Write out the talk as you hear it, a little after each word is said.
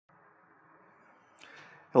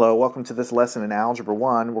Hello, welcome to this lesson in Algebra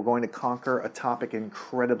 1. We're going to conquer a topic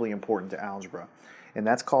incredibly important to algebra, and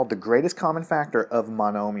that's called the greatest common factor of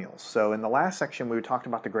monomials. So in the last section we talked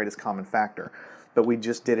about the greatest common factor, but we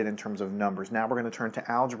just did it in terms of numbers. Now we're going to turn to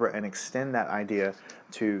algebra and extend that idea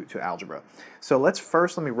to algebra. So let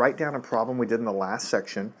me write down a problem we did in the last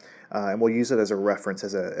section, and we'll use it as a reference,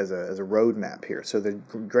 as a road map here. So the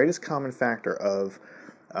greatest common factor of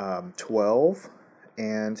 12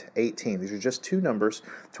 and 18. These are just two numbers,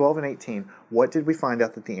 12 and 18. What did we find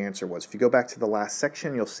out that the answer was? If you go back to the last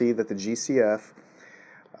section, you'll see that the GCF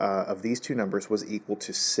of these two numbers was equal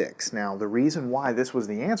to 6. Now, the reason why this was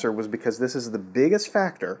the answer was because this is the biggest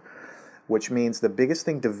factor, which means the biggest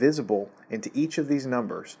thing divisible into each of these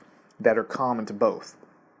numbers that are common to both.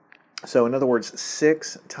 So, in other words,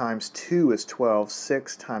 6 times 2 is 12,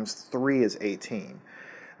 6 times 3 is 18.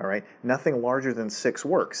 All right, nothing larger than 6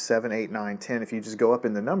 works. 7, 8, 9, 10. If you just go up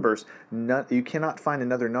in the numbers, you cannot find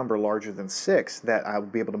another number larger than 6 that I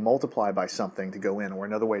would be able to multiply by something to go in. Or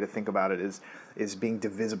another way to think about it is being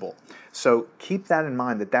divisible. So keep that in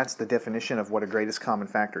mind, that that's the definition of what a greatest common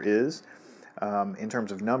factor is in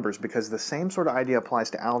terms of numbers, because the same sort of idea applies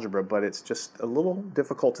to algebra, but it's just a little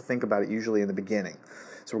difficult to think about it usually in the beginning.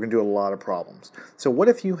 So we're going to do a lot of problems. So what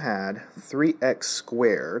if you had 3x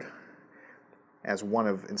squared as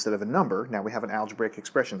instead of a number? Now we have an algebraic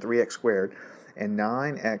expression, 3x squared, and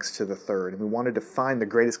 9x to the third. And we wanted to find the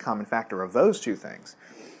greatest common factor of those two things.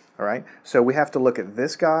 All right, so we have to look at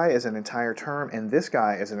this guy as an entire term and this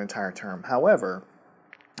guy as an entire term. However,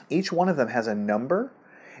 each one of them has a number,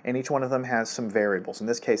 and each one of them has some variables. In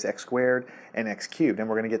this case, x squared and x cubed. And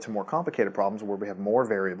we're going to get to more complicated problems where we have more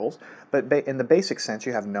variables. But in the basic sense,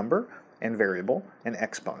 you have number and variable and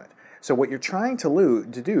exponent. So what you're trying to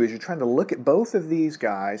do is you're trying to look at both of these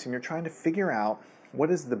guys and you're trying to figure out what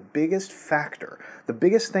is the biggest factor, the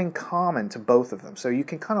biggest thing common to both of them. So you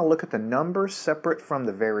can kind of look at the number separate from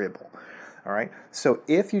the variable. All right. So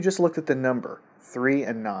if you just looked at the number 3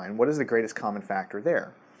 and 9, what is the greatest common factor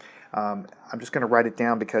there? I'm just going to write it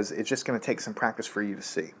down because it's just going to take some practice for you to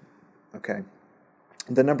see. Okay.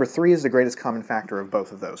 The number 3 is the greatest common factor of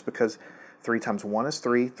both of those because 3 times 1 is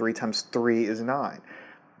 3, 3 times 3 is 9.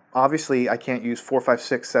 Obviously, I can't use 4, 5,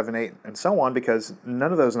 6, 7, 8, and so on because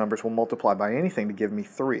none of those numbers will multiply by anything to give me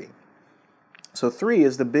 3. So 3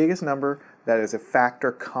 is the biggest number that is a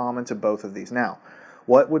factor common to both of these. Now,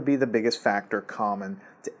 what would be the biggest factor common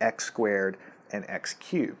to x squared and x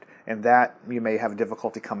cubed? And that you may have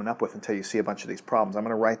difficulty coming up with until you see a bunch of these problems. I'm going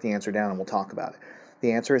to write the answer down and we'll talk about it.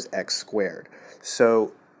 The answer is x squared.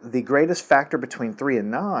 So the greatest factor between 3 and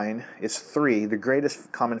 9 is 3. The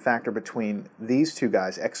greatest common factor between these two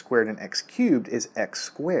guys, x squared and x cubed, is x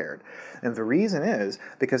squared. And the reason is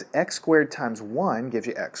because x squared times 1 gives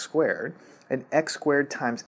you x squared, and x squared times